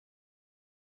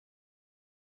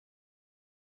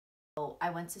I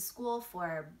went to school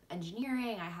for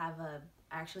engineering. I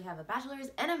actually have a bachelor's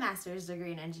and a master's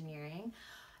degree in engineering.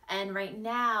 And right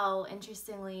now,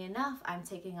 interestingly enough, I'm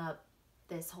taking up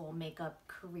this whole makeup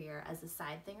career as a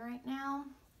side thing right now.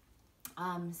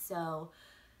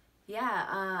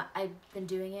 I've been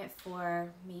doing it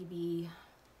for maybe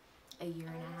a year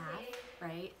and a half,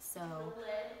 right? So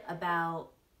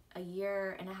about a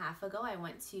year and a half ago, I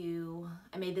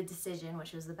made the decision,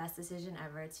 which was the best decision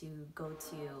ever, to go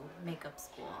to makeup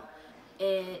school.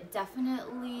 It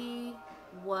definitely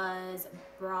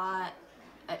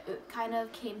it kind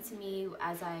of came to me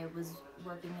as I was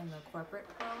working in the corporate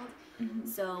world. Mm-hmm.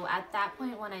 So at that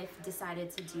point, when I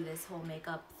decided to do this whole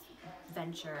makeup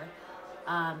venture,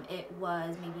 it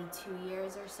was maybe 2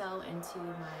 years or so into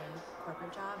my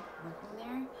corporate job working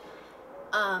there.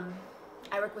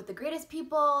 I work with the greatest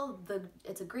people.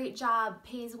 It's a great job,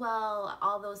 pays well,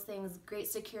 all those things, great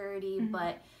security. Mm-hmm.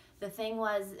 But the thing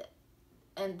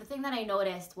that I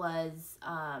noticed was,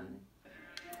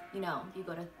 you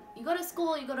go to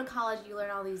school, you go to college, you learn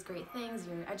all these great things,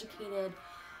 you're educated,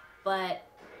 but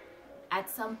at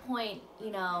some point,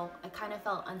 I kind of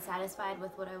felt unsatisfied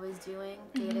with what I was doing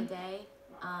day to day.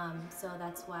 So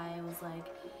that's why I was like,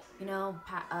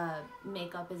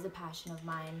 makeup is a passion of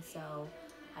mine. So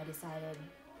I decided,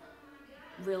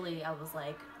 I was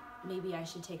like, maybe I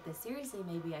should take this seriously.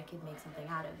 Maybe I could make something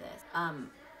out of this.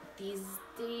 These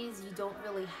days, you don't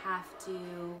really have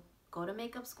to go to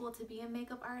makeup school to be a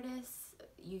makeup artist.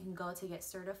 You can go to get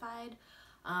certified.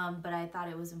 But I thought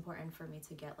it was important for me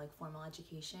to get like formal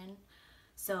education.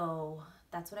 So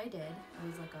that's what I did. It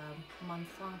was like a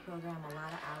month-long program, a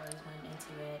lot of hours went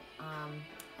into it.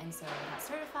 And so I got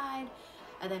certified,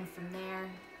 and then from there,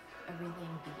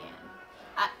 everything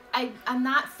began. I'm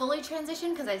not fully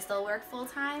transitioned because I still work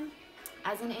full-time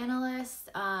as an analyst,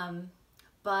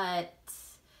 but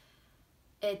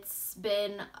it's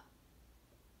been,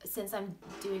 since I'm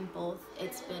doing both,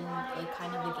 it's been like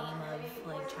kind of the game of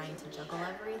like trying to juggle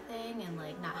everything and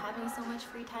like not having so much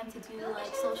free time to do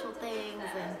like social things,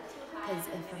 and because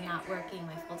if I'm not working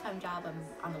my full-time job, I'm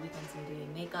on the weekends and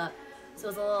doing makeup, so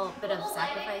it's a little bit of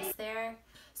sacrifice there.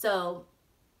 So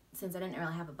since I didn't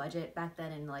really have a budget back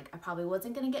then, and like I probably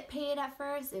wasn't gonna get paid at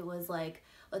first, it was like,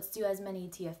 let's do as many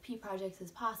TFP projects as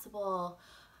possible.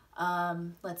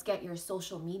 Let's get your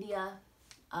social media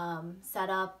set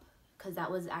up, because that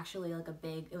was actually like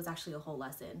it was actually a whole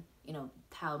lesson,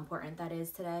 how important that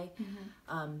is today.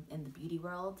 Mm-hmm. In the beauty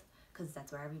world, because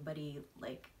that's where everybody,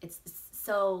 like, there's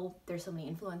so many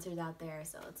influencers out there,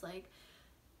 so it's like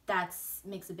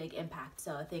makes a big impact.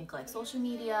 So I think like social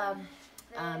media,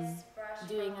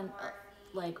 doing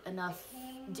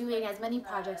doing as many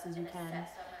projects as you can,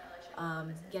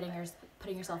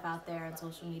 putting yourself out there on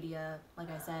social media, like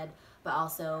I said, but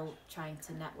also trying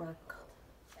to network.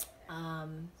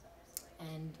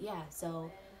 And yeah,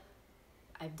 so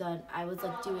I was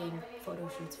like doing photo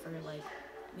shoots for like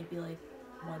maybe like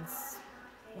once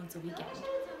a weekend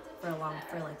for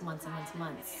like months and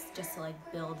months, just to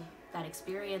like build that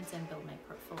experience and build my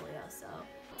portfolio. So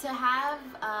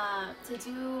to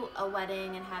do a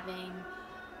wedding and having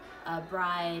a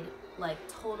bride like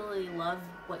totally love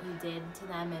what you did to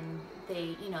them, and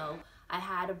they, I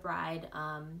had a bride,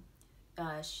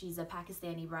 she's a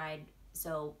Pakistani bride,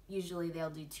 so usually they'll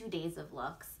do 2 days of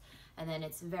looks, and then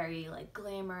it's very like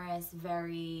glamorous,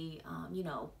 very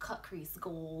cut crease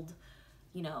gold,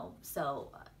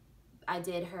 so I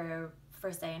did her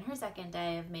first day and her second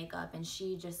day of makeup, and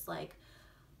she just like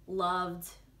loved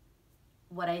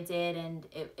what I did, and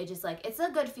it just like, it's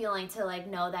a good feeling to like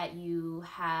know that you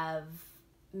have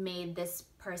made this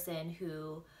person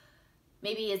who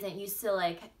maybe isn't used to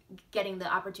like getting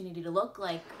the opportunity to look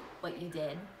like what you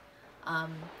did, on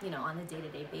a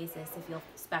day-to-day basis, to feel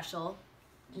special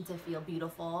and to feel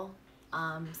beautiful.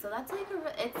 So that's like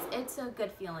it's a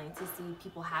good feeling to see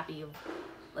people happy of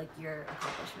like your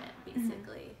accomplishment,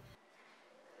 basically. Mm-hmm.